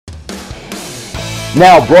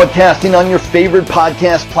Now broadcasting on your favorite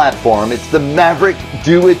podcast platform, it's the Maverick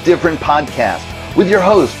Do It Different podcast with your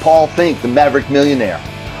host, Paul Fink, the Maverick Millionaire.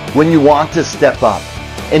 When you want to step up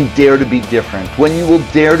and dare to be different, when you will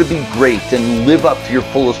dare to be great and live up to your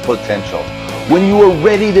fullest potential, when you are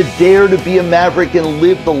ready to dare to be a maverick and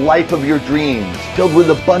live the life of your dreams, filled with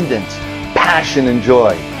abundance, passion, and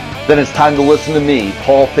joy, then it's time to listen to me,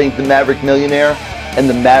 Paul Fink, the Maverick Millionaire, and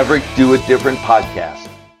the Maverick Do It Different podcast.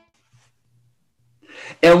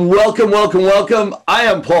 And welcome. I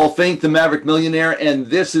am Paul Fink, the Maverick Millionaire, and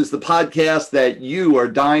this is the podcast that you are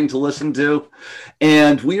dying to listen to.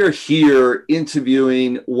 And we are here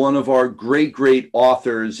interviewing one of our great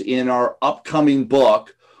authors in our upcoming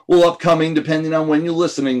book. Well, upcoming, depending on when you're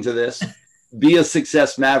listening to this, Be a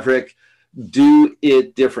Success Maverick, Do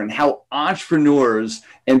It Different. How entrepreneurs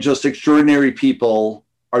and just extraordinary people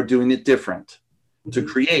are doing it different to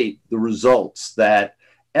create the results that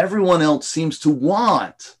everyone else seems to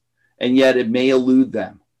want, and yet it may elude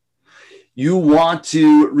them. You want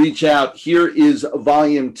to reach out. Here is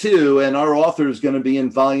volume 2, and our author is going to be in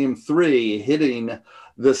volume 3, hitting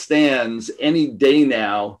the stands any day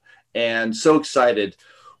now, and so excited.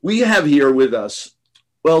 We have here with us,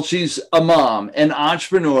 well, she's a mom, an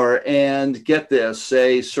entrepreneur, and get this,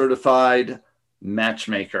 a certified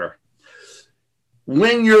matchmaker.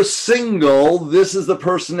 When you're single, this is the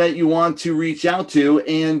person that you want to reach out to.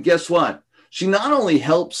 And guess what? She not only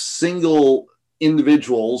helps single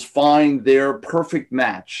individuals find their perfect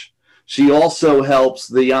match, she also helps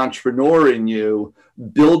the entrepreneur in you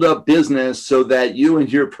build up business so that you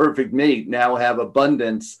and your perfect mate now have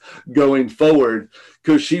abundance going forward,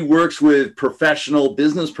 because she works with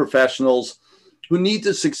business professionals who need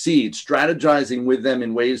to succeed, strategizing with them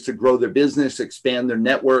in ways to grow their business, expand their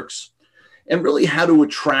networks, and really how to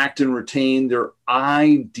attract and retain their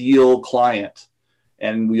ideal client.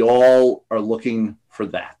 And we all are looking for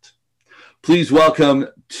that. Please welcome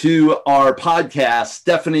to our podcast,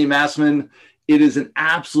 Stephanie Massman. It is an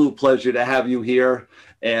absolute pleasure to have you here,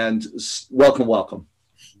 and welcome.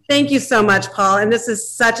 Thank you so much, Paul. And this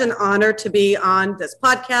is such an honor to be on this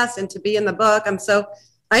podcast and to be in the book.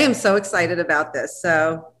 I am so excited about this.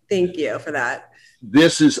 So thank you for that.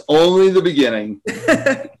 This is only the beginning.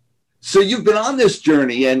 So you've been on this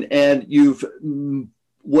journey, and you've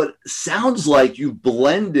what sounds like you've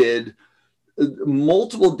blended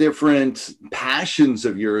multiple different passions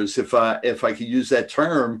of yours, if I could use that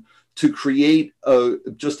term, to create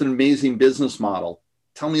just an amazing business model.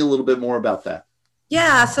 Tell me a little bit more about that.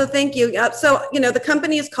 Yeah, so thank you. The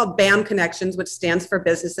company is called BAM Connections, which stands for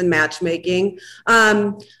Business and Matchmaking.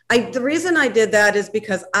 The reason I did that is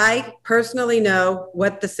because I personally know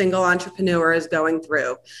what the single entrepreneur is going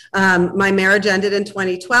through. My marriage ended in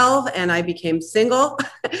 2012, and I became single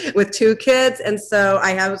with 2 kids. And so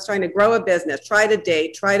I was trying to grow a business, try to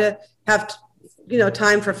date, try to have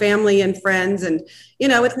time for family and friends. And,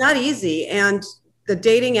 it's not easy. And the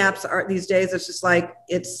dating apps these days, it's just like,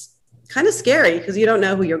 it's kind of scary because you don't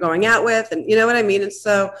know who you're going out with, and you know what I mean? And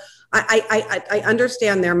so I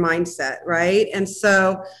understand their mindset, right? And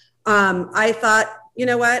so I thought, you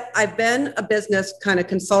know what? I've been a business kind of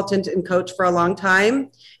consultant and coach for a long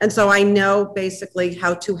time. And so I know basically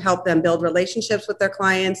how to help them build relationships with their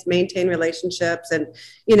clients, maintain relationships, and,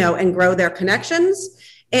 and grow their connections.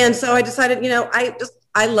 And so I decided,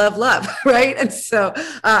 I love love, right? And so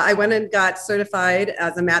I went and got certified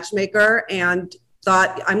as a matchmaker and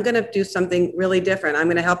thought, I'm going to do something really different. I'm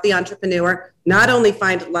going to help the entrepreneur not only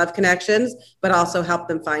find love connections, but also help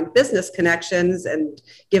them find business connections and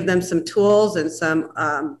give them some tools and some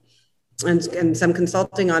and some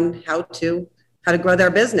consulting on how to grow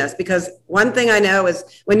their business. Because one thing I know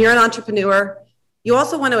is when you're an entrepreneur, you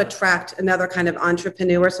also want to attract another kind of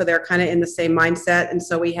entrepreneur, so they're kind of in the same mindset. And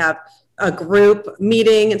so we have a group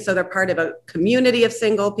meeting, and so they're part of a community of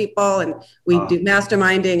single people, and we do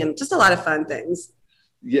masterminding and just a lot of fun things.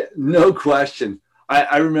 Yeah, no question.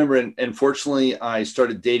 I remember, and fortunately, I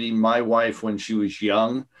started dating my wife when she was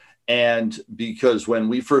young, and because when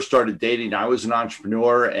we first started dating, I was an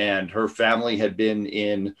entrepreneur, and her family had been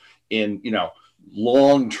in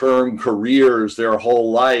long-term careers their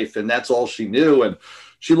whole life, and that's all she knew. And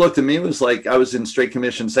she looked at me and was like, I was in straight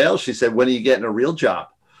commission sales. She said, "When are you getting a real job?"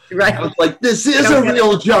 Right. I was like, this is a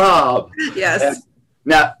real job. Yes.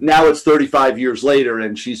 And now it's 35 years later,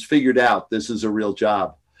 and she's figured out this is a real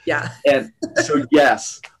job. Yeah. And so,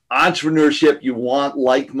 yes, entrepreneurship, you want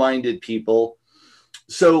like-minded people.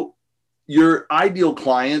 So your ideal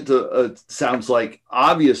client sounds like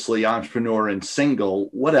obviously entrepreneur and single.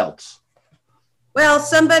 What else? Well,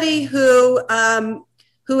 somebody who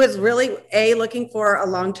who is really looking for a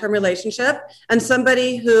long-term relationship, and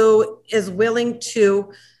somebody who is willing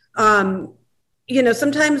to,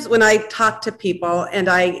 sometimes when I talk to people and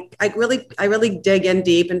I really dig in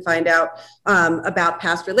deep and find out about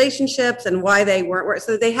past relationships and why they weren't,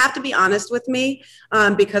 so they have to be honest with me,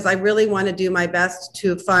 because I really want to do my best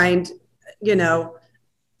to find,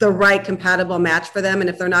 the right compatible match for them. And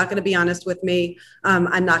if they're not going to be honest with me,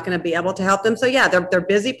 I'm not going to be able to help them. So yeah, they're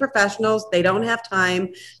busy professionals. They don't have time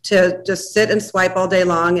to just sit and swipe all day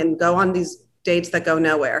long and go on these dates that go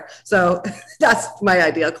nowhere. So that's my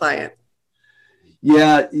ideal client.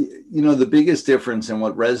 Yeah, the biggest difference and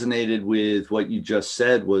what resonated with what you just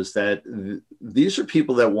said was that these are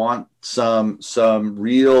people that want some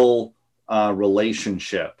real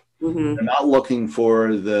relationship. Mm-hmm. They're not looking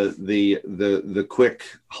for the quick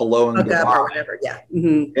hello and goodbye or whatever. Yeah,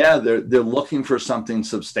 mm-hmm. Yeah, they're looking for something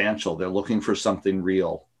substantial. They're looking for something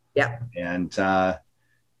real. Yeah, and so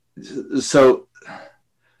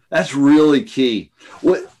that's really key.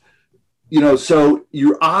 So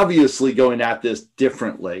you're obviously going at this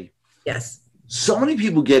differently. Yes. So many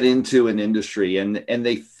people get into an industry and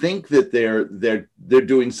they think that they're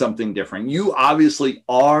doing something different. You obviously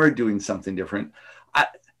are doing something different.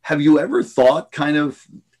 Have you ever thought kind of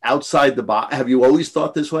outside the box? Have you always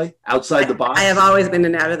thought this way, outside the box? I have always been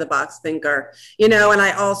an out of the box thinker, and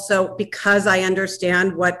I also, because I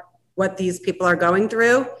understand what these people are going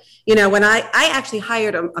through, when I actually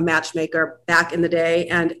hired a matchmaker back in the day,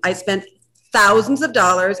 and I spent thousands of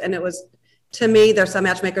dollars, and it was, to me, there's some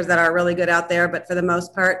matchmakers that are really good out there, but for the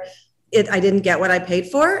most part, I didn't get what I paid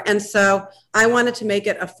for. And so I wanted to make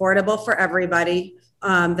it affordable for everybody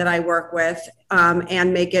that I work with,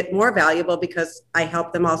 and make it more valuable because I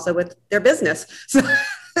help them also with their business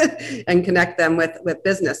and connect them with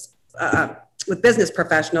business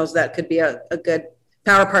professionals that could be a good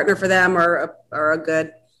power partner for them or a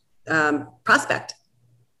good prospect,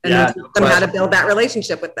 and teach them how to build that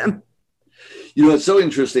relationship with them. It's so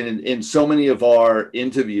interesting in so many of our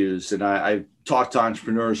interviews, and I talk to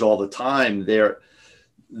entrepreneurs all the time,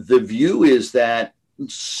 the view is that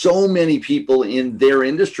so many people in their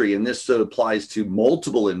industry, and this applies to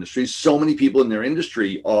multiple industries, so many people in their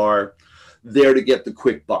industry are there to get the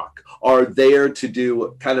quick buck, are there to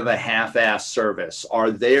do kind of a half-ass service, are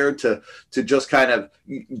there to just kind of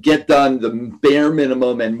get done the bare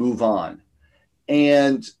minimum and move on.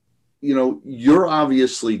 And, you're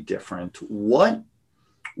obviously different. What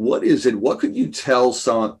is it? What could you tell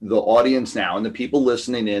the audience now and the people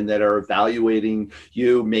listening in that are evaluating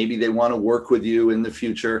you? Maybe they want to work with you in the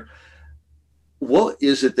future. What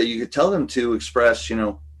is it that you could tell them to express,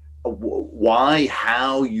 why,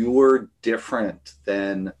 how you're different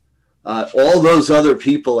than all those other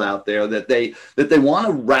people out there that they want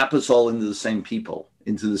to wrap us all into the same people,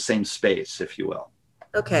 into the same space, if you will?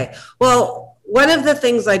 Okay. Well, one of the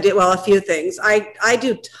things I do, a few things. I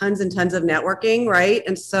do tons and tons of networking, right?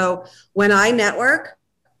 And so when I network,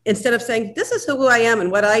 instead of saying, this is who I am and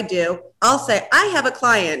what I do, I'll say, I have a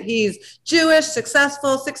client. He's Jewish,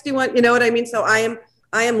 successful, 61, you know what I mean? So I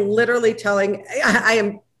am literally telling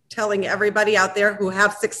everybody out there who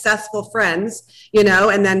have successful friends,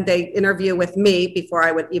 and then they interview with me before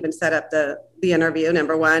I would even set up the interview,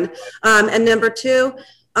 number one. And number two,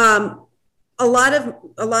 a lot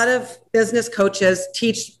of business coaches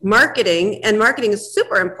teach marketing, and marketing is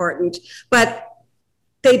super important, but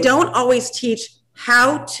they don't always teach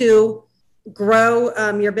how to grow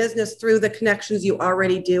your business through the connections you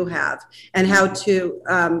already do have, and how to,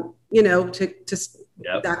 yep. You know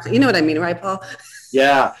what I mean, right, Paul?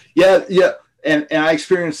 Yeah. And I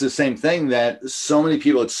experienced the same thing, that so many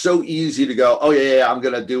people, it's so easy to go, oh yeah, I'm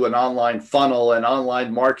going to do an online funnel and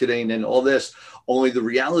online marketing and all this. Only the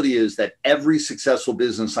reality is that every successful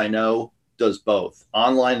business I know does both,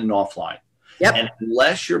 online and offline. Yep. And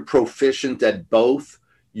unless you're proficient at both,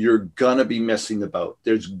 you're going to be missing the boat.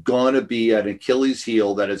 There's going to be an Achilles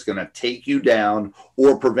heel that is going to take you down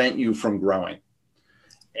or prevent you from growing.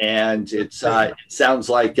 And it sounds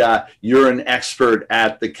like you're an expert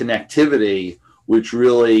at the connectivity, which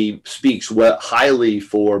really speaks highly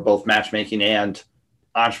for both matchmaking and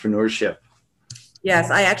entrepreneurship.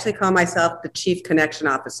 Yes, I actually call myself the Chief Connection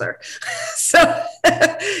Officer. So,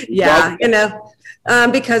 yeah,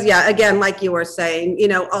 because, again, like you were saying,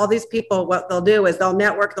 all these people, what they'll do is they'll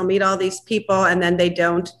network, they'll meet all these people, and then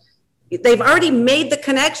they've already made the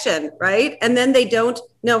connection, right? And then they don't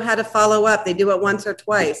know how to follow up. They do it once or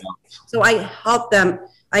twice. So I help them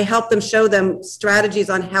show them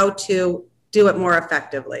strategies on how to do it more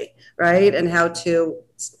effectively, right? And how to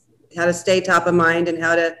stay top of mind and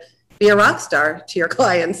how to be a rock star to your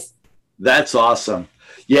clients. That's awesome.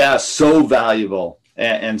 Yeah, so valuable.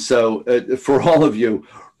 And so for all of you,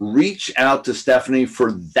 reach out to Stephanie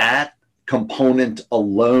for that component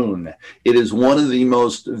alone. It is one of the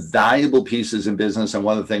most valuable pieces in business and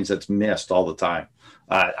one of the things that's missed all the time.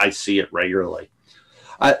 I see it regularly.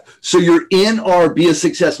 So you're in our Be a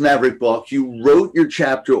Success Maverick book. You wrote your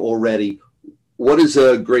chapter already. What is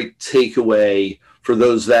a great takeaway for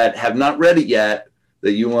those that have not read it yet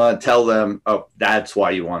that you want to tell them, oh, that's why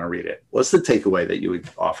you want to read it? What's the takeaway that you would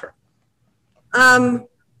offer?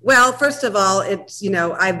 Well, first of all, it's,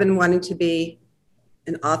 I've been wanting to be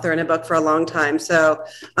an author in a book for a long time. So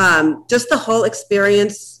just the whole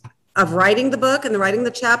experience of writing the book and writing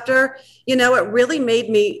the chapter, it really made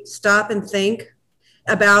me stop and think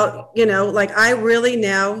about, I really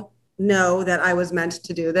now know that I was meant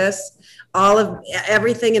to do this. All of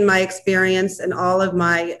everything in my experience and all of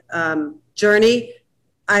my journey,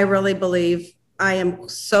 I really believe I am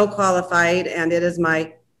so qualified, and it is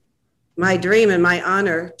my dream and my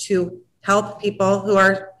honor to help people who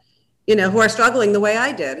are struggling the way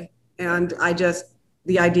I did. And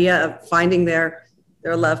the idea of finding their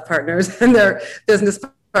love partners and their business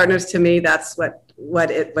partners, to me, that's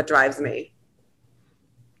what drives me.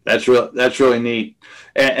 That's really neat.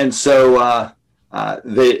 And so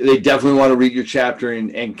they definitely want to read your chapter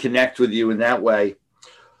and connect with you in that way.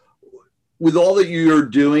 With all that you're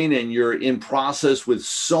doing and you're in process with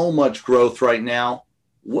so much growth right now,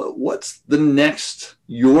 what's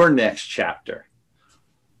your next chapter?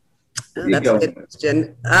 That's a good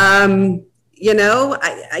question. I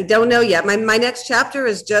don't know yet. My next chapter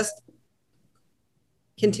is just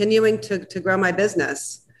continuing to grow my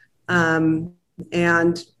business and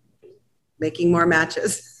making more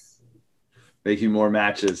matches. Making more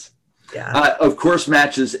matches. Yeah. Of course,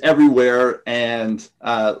 matches everywhere, and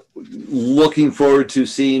looking forward to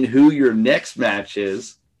seeing who your next match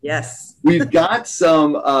is. Yes. We've got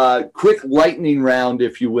some quick lightning round,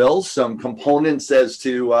 if you will, some components as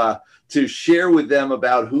to share with them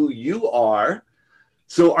about who you are.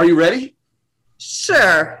 So are you ready?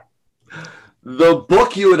 Sure. The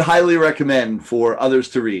book you would highly recommend for others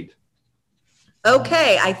to read.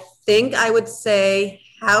 Okay. I think I would say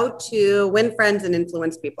How to Win Friends and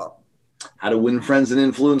Influence People. How to Win Friends and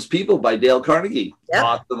Influence People by Dale Carnegie.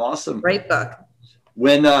 Yep. Awesome. Great book.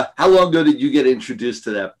 How long ago did you get introduced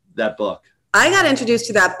to that book? I got introduced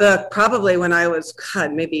to that book probably when I was,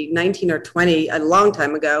 maybe 19 or 20, a long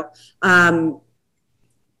time ago. And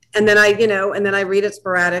then I read it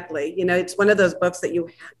sporadically. It's one of those books that you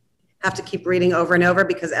have to keep reading over and over,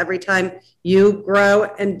 because every time you grow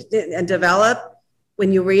and develop,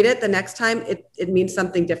 when you read it the next time, it means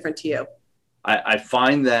something different to you. I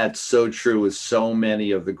find that so true with so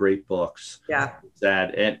many of the great books. Yeah.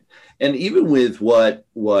 And even with what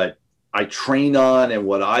I train on and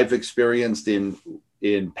what I've experienced in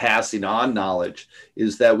passing on knowledge,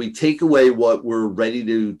 is that we take away what we're ready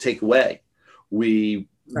to take away. We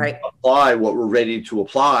apply what we're ready to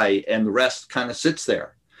apply, and the rest kind of sits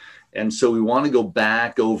there. And so we want to go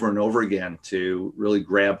back over and over again to really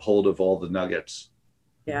grab hold of all the nuggets.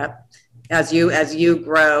 Yeah. As you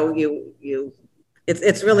grow,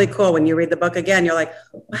 it's really cool when you read the book again. You're like,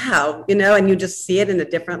 wow, and you just see it in a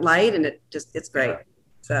different light, and it's great.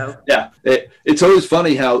 So yeah, it's always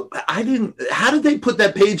funny how did they put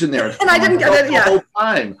that page in there? And I didn't get it. Yeah, the whole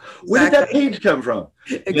time. Exactly. Where did that page come from?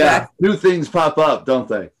 Exactly. Yeah, new things pop up, don't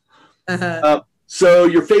they? Uh-huh. So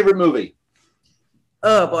your favorite movie?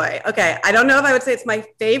 Oh boy. Okay. I don't know if I would say it's my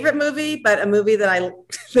favorite movie, but a movie that I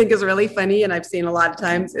think is really funny and I've seen a lot of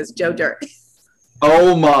times is Joe Dirt.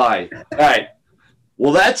 Oh my. All right.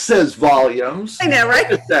 Well, that says volumes. I know, right?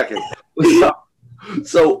 Just a second.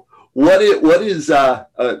 So what is I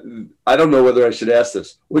don't know whether I should ask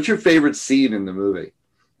this. What's your favorite scene in the movie?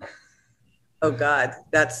 Oh God.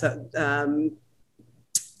 That's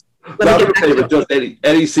not your favorite, just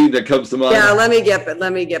any scene that comes to mind. Yeah, let me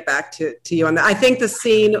get back to you on that. I think the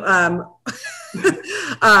scene at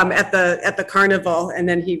the carnival, and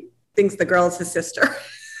then he thinks the girl is his sister.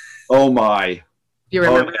 Oh my! You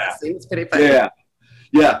remember that scene? It's pretty funny.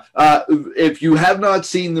 Yeah. If you have not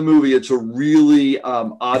seen the movie, it's a really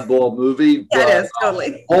oddball movie. Yeah, it is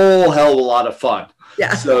totally. Whole hell of a lot of fun.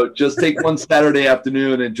 Yeah. So just take one Saturday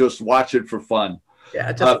afternoon and just watch it for fun.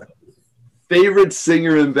 Yeah. Favorite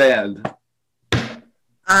singer and band?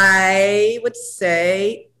 I would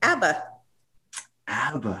say ABBA.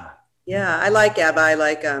 ABBA. Yeah, I like ABBA. I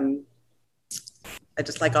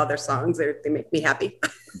just like all their songs. They make me happy.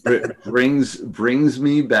 brings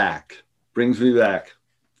me back.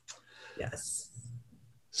 Yes.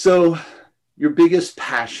 So, your biggest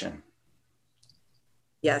passion?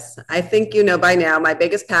 Yes, I think you know by now my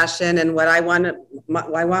biggest passion and what I want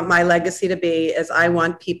my legacy to be is I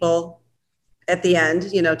want people at the end,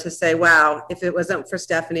 to say, wow, if it wasn't for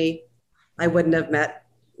Stephanie, I wouldn't have met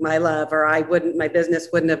my love, or my business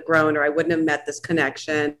wouldn't have grown, or I wouldn't have met this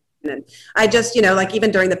connection. And I just, like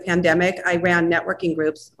even during the pandemic, I ran networking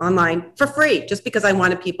groups online for free just because I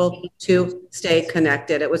wanted people to stay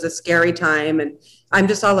connected. It was a scary time, and I'm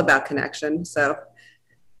just all about connection. So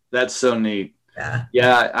that's so neat. Yeah.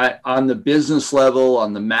 Yeah. On the business level,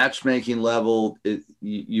 on the matchmaking level,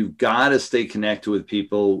 you've got to stay connected with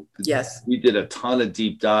people. Yes. We did a ton of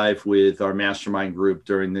deep dive with our mastermind group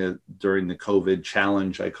during the COVID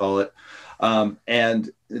challenge, I call it. And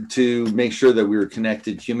to make sure that we were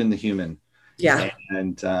connected human to human. Yeah.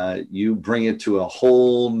 And you bring it to a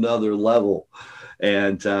whole nother level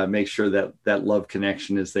and make sure that love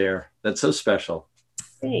connection is there. That's so special.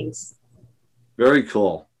 Thanks. Very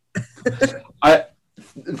cool. I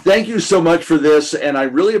thank you so much for this, and I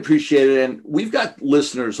really appreciate it. And we've got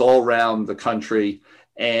listeners all around the country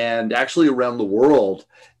and actually around the world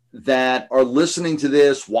that are listening to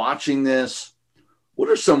this, watching this. What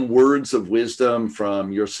are some words of wisdom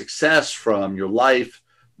from your success, from your life,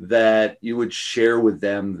 that you would share with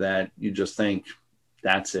them that you just think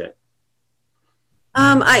that's it?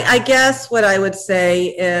 I guess what I would say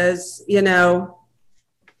is,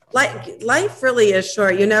 life really is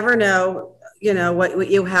short. You never know, what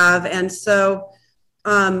you have. And so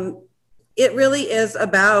it really is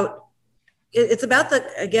about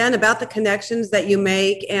the connections that you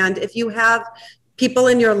make. And if you have people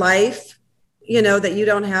in your life, that you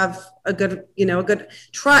don't have a good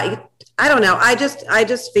try. I don't know. I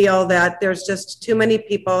just feel that there's just too many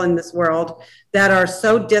people in this world that are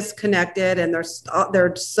so disconnected, and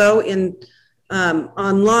they're so in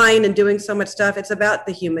online and doing so much stuff. It's about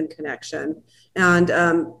the human connection. And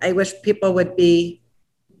I wish people would be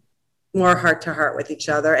more heart to heart with each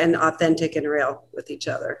other and authentic and real with each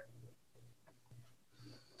other.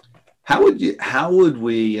 How would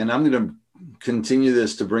we, and I'm going to continue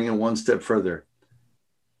this to bring it one step further.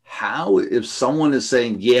 How, if someone is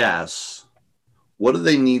saying yes, what do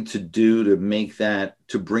they need to do to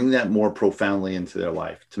bring that more profoundly into their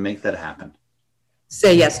life, to make that happen?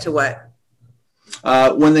 Say yes to what?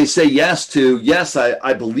 When they say yes,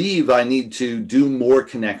 I believe I need to do more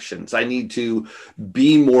connections. I need to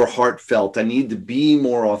be more heartfelt. I need to be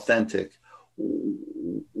more authentic.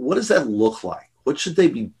 What does that look like? What should they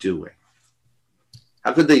be doing?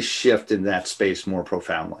 How could they shift in that space more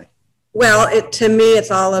profoundly? Well, to me, it's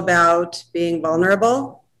all about being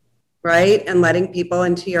vulnerable, right? And letting people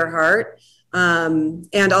into your heart.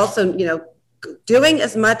 And also, doing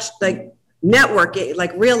as much like networking,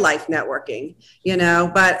 like real life networking,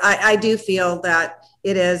 but I do feel that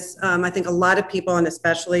it is, I think a lot of people, and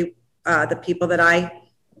especially the people that I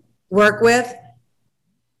work with,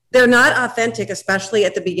 they're not authentic, especially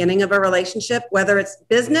at the beginning of a relationship, whether it's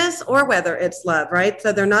business or whether it's love, right?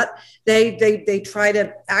 So they're not, they try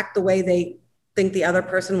to act the way they think the other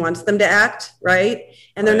person wants them to act, right?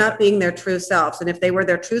 And they're not being their true selves. And if they were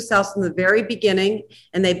their true selves from the very beginning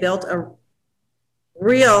and they built a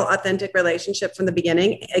real authentic relationship from the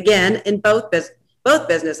beginning, again, in both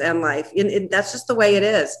business and life, that's just the way it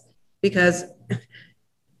is. Because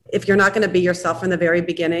if you're not going to be yourself from the very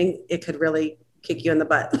beginning, it could really kick you in the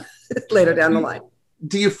butt later down the line.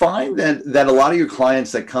 Do you find that a lot of your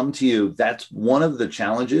clients that come to you, that's one of the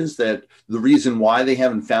challenges, that the reason why they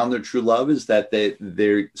haven't found their true love is that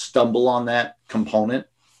they stumble on that component?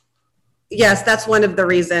 Yes, that's one of the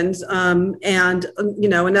reasons. And,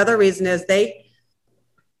 another reason is they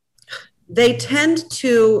tend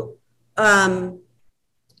to,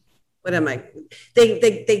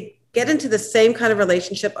 they get into the same kind of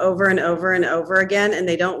relationship over and over and over again, and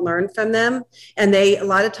they don't learn from them. And a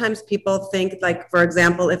lot of times people think, like, for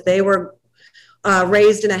example, if they were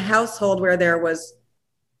raised in a household where there was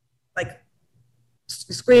like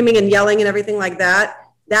screaming and yelling and everything like that,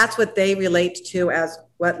 that's what they relate to as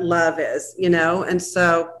what love is, And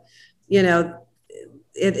so,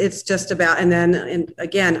 it's just about, and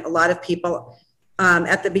again, a lot of people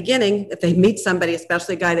at the beginning, if they meet somebody,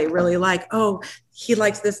 especially a guy they really like, oh, he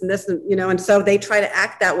likes this and this, and so they try to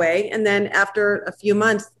act that way. And then after a few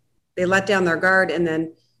months, they let down their guard. And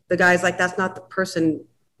then the guy's like, that's not the person,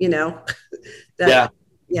 Yeah.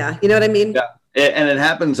 You know what I mean? Yeah. And it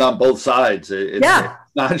happens on both sides. It's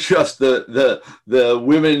not just the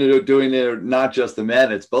women who are doing it, not just the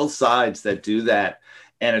men. It's both sides that do that.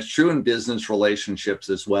 And it's true in business relationships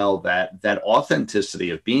as well, that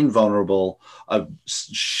authenticity of being vulnerable, of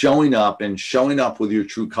showing up with your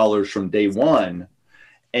true colors from day one.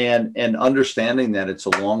 and understanding that it's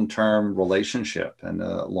a long-term relationship and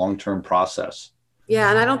a long-term process. Yeah.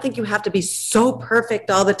 And I don't think you have to be so perfect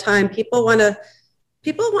all the time. People want,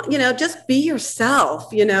 just be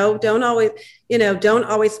yourself, don't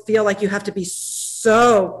always feel like you have to be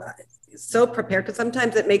so prepared, because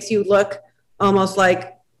sometimes it makes you look almost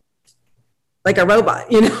like a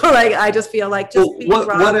robot, like I just feel like just be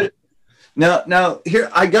raw. Now here,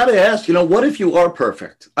 I got to ask, what if you are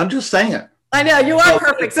perfect? I'm just saying. I know you are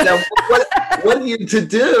perfect. Now, what are you to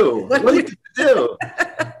do? What are you to do?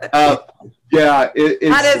 That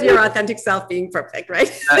is your authentic self being perfect,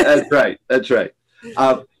 right? That's right.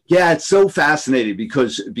 It's so fascinating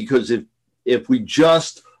because if we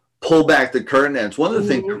just pull back the curtain, and it's one of the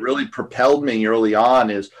things that really propelled me early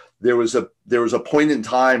on is there was a point in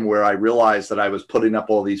time where I realized that I was putting up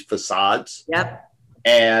all these facades. Yep.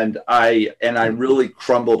 And I really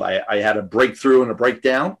crumbled. I had a breakthrough and a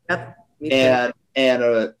breakdown. Yep. And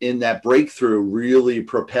in that breakthrough really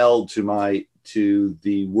propelled to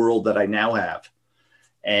the world that I now have.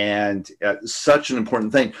 And such an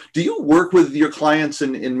important thing. Do you work with your clients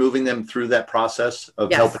in moving them through that process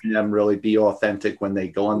of helping them really be authentic when they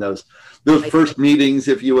go on those first meetings,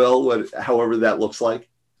 if you will, however that looks like?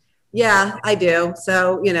 Yeah, I do.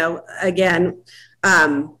 So, again,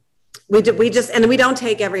 we don't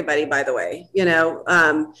take everybody, by the way,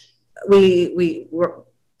 we work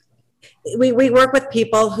with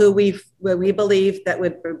people who we believe that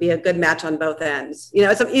would be a good match on both ends.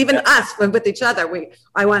 So even us with each other,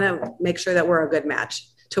 I want to make sure that we're a good match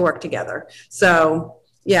to work together. So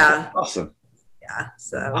yeah. Awesome. Yeah.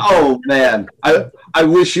 So. Oh man, I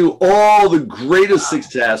wish you all the greatest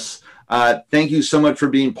success. Thank you so much for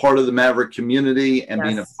being part of the Maverick community and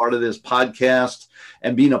being a part of this podcast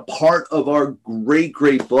and being a part of our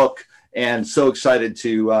great book. And so excited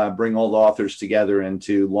to bring all the authors together and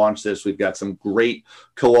to launch this. We've got some great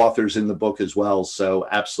co-authors in the book as well. So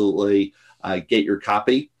absolutely get your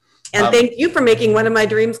copy. And thank you for making one of my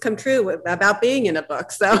dreams come true about being in a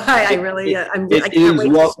book. So I really, I can't wait. It is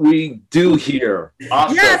what we do here.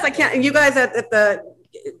 Awesome. Yes, I can't. You guys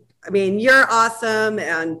you're awesome.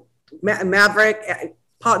 And Maverick,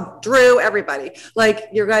 Paul, Drew, everybody. Like,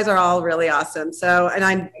 you guys are all really awesome. So, and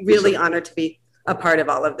I'm really honored to be a part of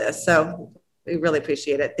all of this. So we really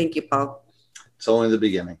appreciate it. Thank you, Paul. It's only the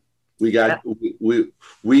beginning. We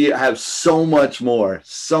have so much more.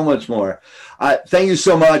 Thank you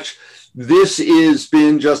so much. This has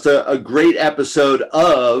been just a great episode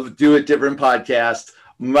of Do It Different podcast.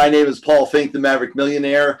 My name is Paul Fink, the Maverick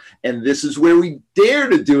Millionaire, and this is where we dare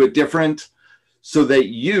to do it different so that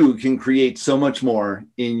you can create so much more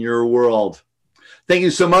in your world. Thank you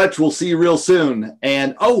so much. We'll see you real soon.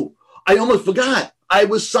 And I almost forgot. I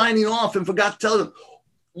was signing off and forgot to tell them.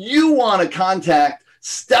 You want to contact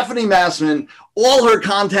Stephanie Massman. All her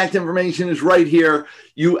contact information is right here.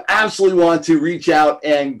 You absolutely want to reach out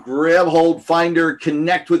and grab hold, find her,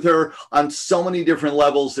 connect with her on so many different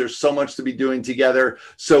levels. There's so much to be doing together.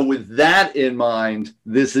 So with that in mind,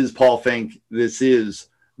 this is Paul Fink. This is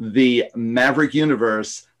the Maverick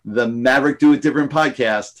Universe, the Maverick Do It Different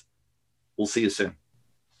podcast. We'll see you soon.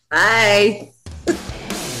 Bye.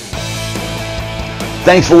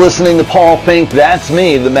 Thanks for listening to Paul Fink. That's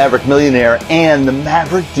me, the Maverick Millionaire, and the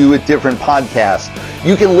Maverick Do It Different podcast.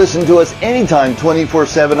 You can listen to us anytime,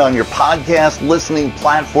 24/7 on your podcast listening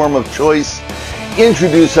platform of choice.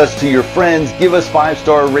 Introduce us to your friends, give us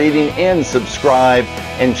 5-star rating and subscribe,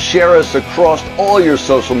 and share us across all your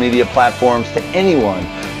social media platforms to anyone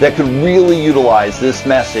that could really utilize this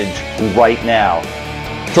message right now.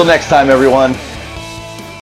 Till next time, everyone.